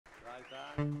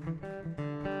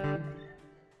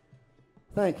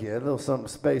Thank you. A little something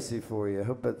spacey for you. I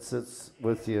hope it sits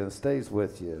with you and stays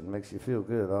with you and makes you feel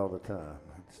good all the time.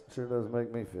 It sure does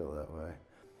make me feel that way.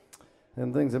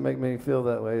 And things that make me feel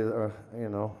that way are, you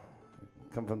know,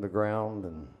 come from the ground,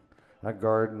 and I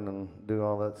garden and do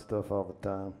all that stuff all the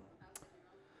time.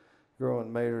 Growing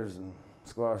tomatoes and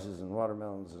squashes and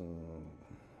watermelons and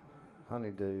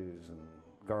honeydews and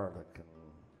garlic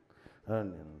and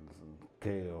onions and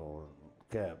kale and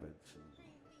cabbage.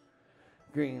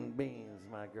 Green beans,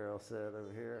 my girl said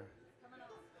over here.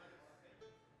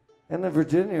 And in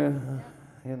Virginia,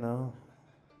 you know,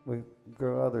 we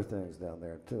grow other things down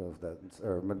there too that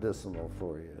are medicinal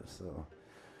for you. So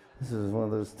this is one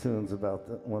of those tunes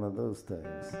about one of those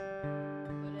things.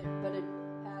 But it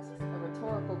asks a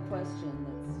rhetorical question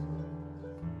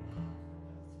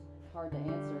that's hard to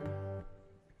answer.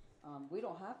 We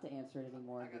don't have to answer it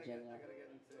anymore in Virginia.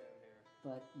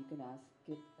 But you can ask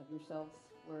it of yourselves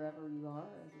wherever you are,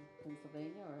 in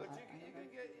Pennsylvania, or But you can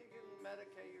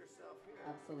medicate yourself here.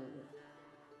 Absolutely.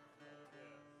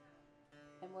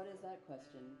 And what is that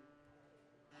question?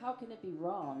 How can it be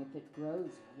wrong if it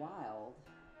grows wild?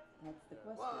 That's the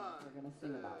question we're going to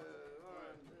sing about.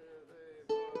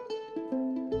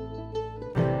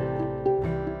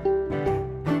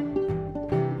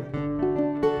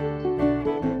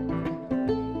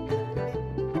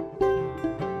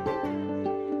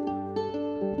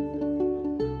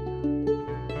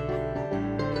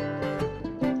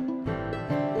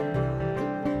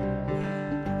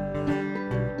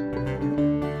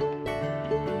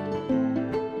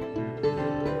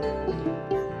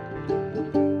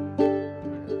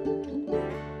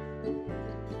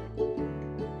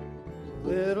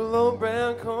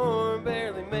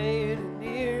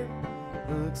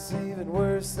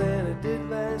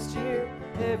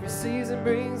 Season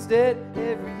brings debt,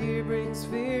 every year brings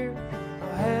fear.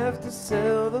 I'll have to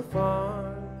sell the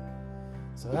farm.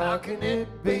 So how can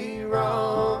it be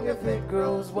wrong if it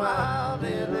grows wild?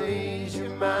 It'll ease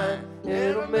your mind,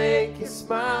 it'll make you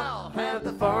smile. Have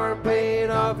the farm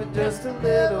paid off in just a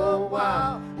little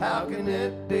while. How can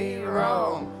it be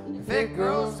wrong if it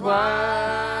grows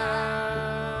wild?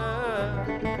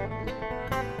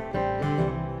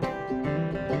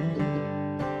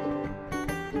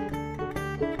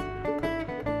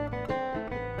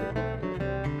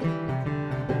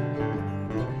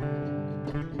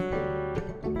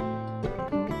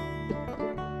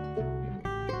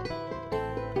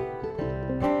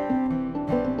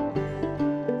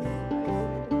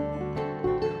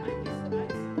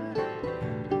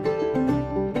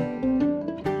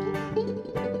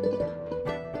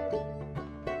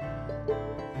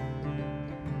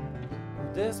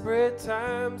 Desperate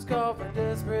times call for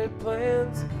desperate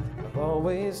plans. I've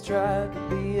always tried to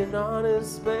be an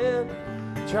honest man,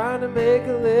 trying to make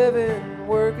a living,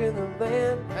 working the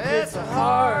land. It's a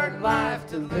hard life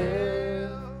to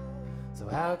live. So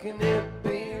how can it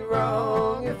be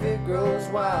wrong if it grows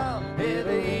wild?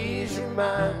 It'll ease your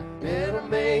mind, it'll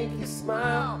make you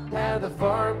smile. Have the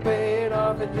farm paid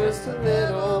off in just a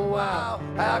little while.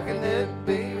 How can it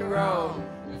be wrong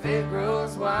if it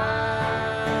grows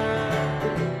wild?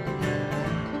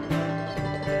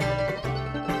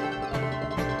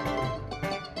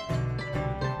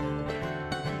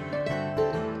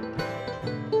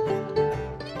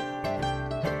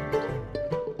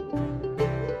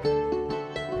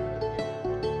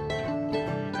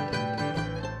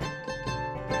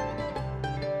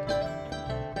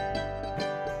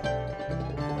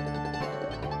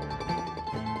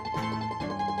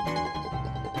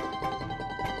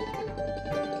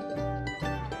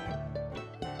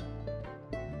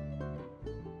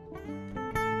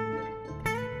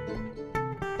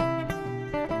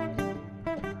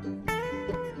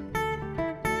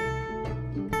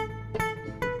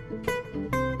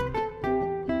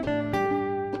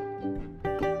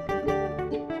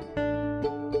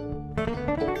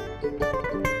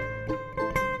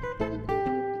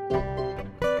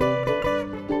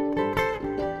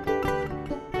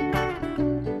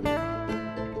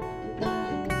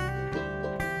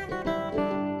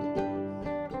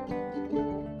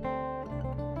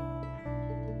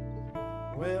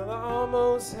 Well, I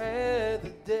almost had the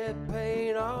debt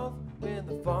paid off when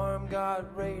the farm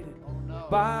got raided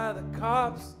by the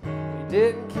cops. They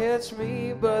didn't catch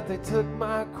me, but they took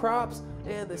my crops,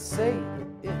 and they say that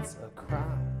it's a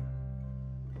crime.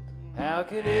 How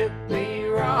can it be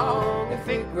wrong if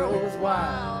it grows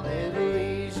wild? It'll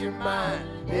ease your mind,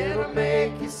 it'll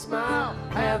make you smile.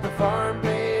 Have the farm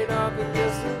paid off in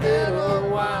just a little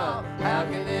while. How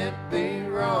can it be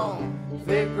wrong if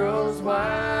it grows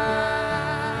wild?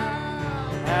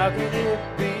 How can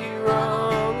it be wrong?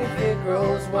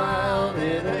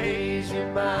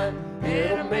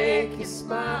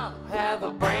 smile. Have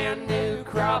a brand new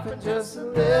crop in just a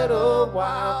little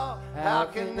while. How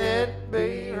can it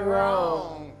be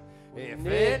wrong if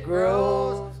it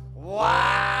grows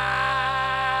wild?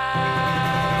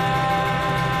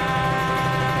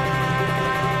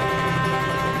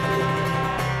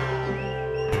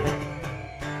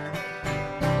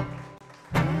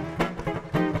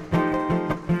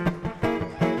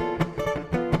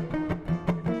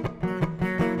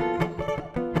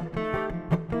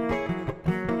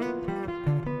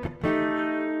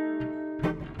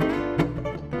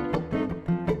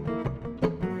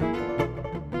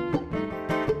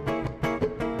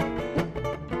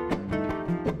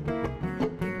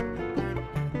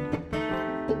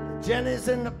 Jenny's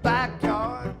in the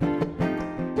backyard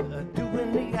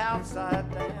doing the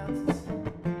outside dance.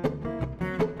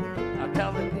 I'm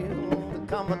telling you, there'll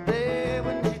come a day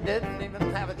when she didn't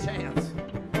even have a chance.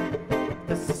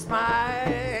 This is my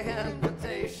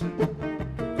invitation,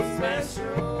 the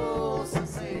special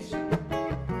sensation.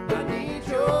 I need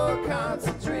your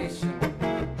concentration.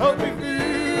 Help me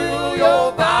feel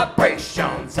your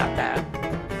vibrations at that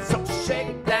so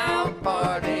shakedown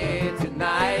party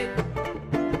tonight.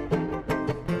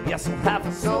 Yes, we'll have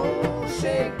a soul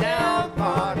shakedown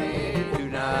party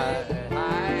tonight.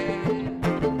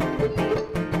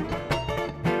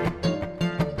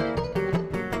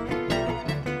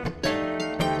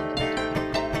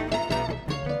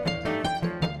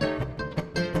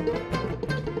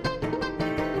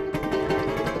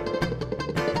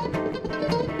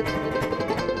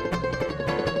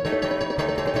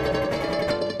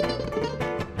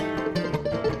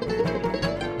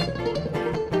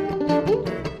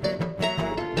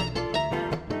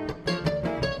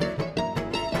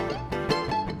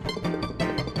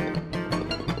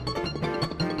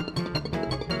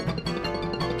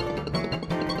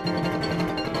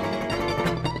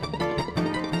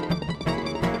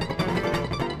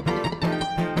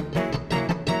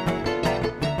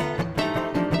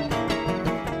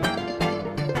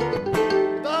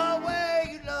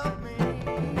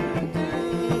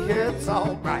 It's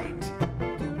alright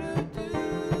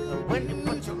when you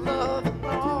put your loving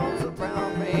arms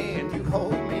around me and you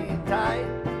hold me tight.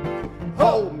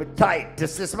 Hold me tight.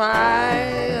 This is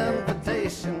my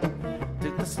invitation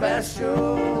to the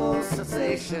special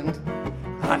sensation.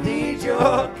 I need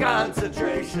your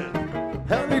concentration.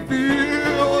 Help me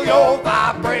feel your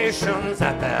vibrations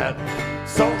at that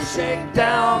soul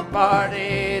shakedown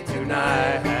party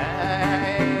tonight.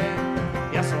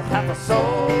 Yes, we'll have a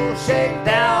soul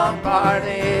shakedown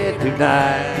party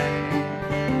tonight.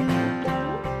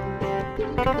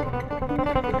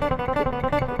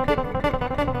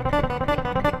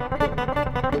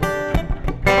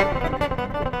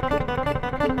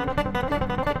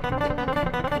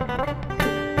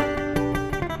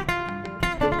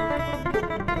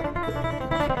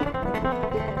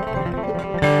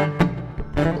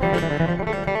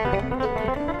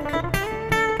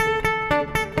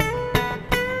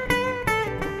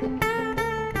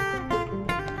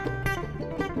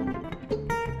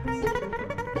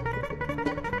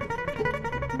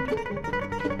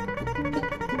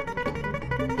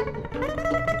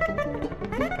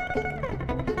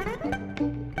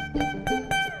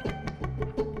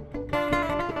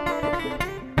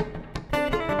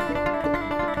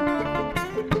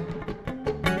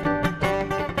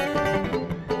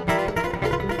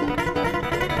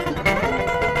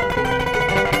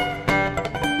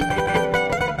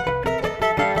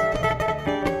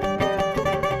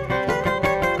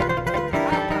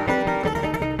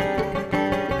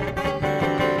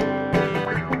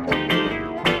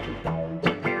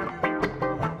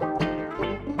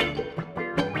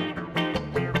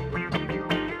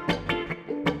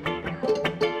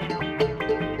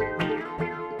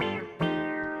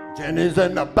 Jenny's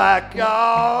in the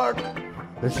backyard,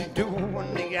 she's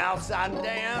doing the outside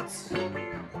dance.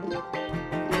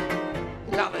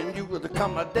 Telling you there'll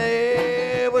come a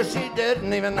day where she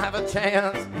didn't even have a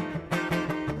chance.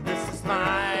 This is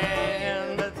my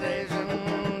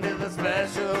invitation to the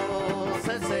special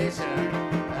sensation.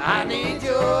 I need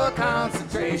your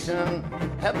concentration.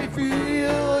 Help me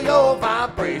feel your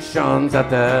vibrations at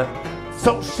the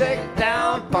soul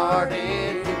shakedown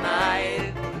party tonight.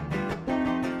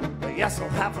 Yes, we'll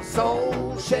have a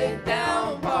soul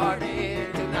shakedown party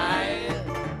tonight.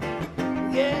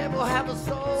 Yeah, we'll have a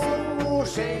soul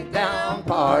shakedown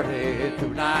party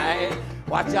tonight.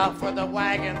 Watch out for the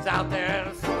wagons out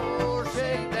there. Soul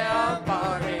shakedown.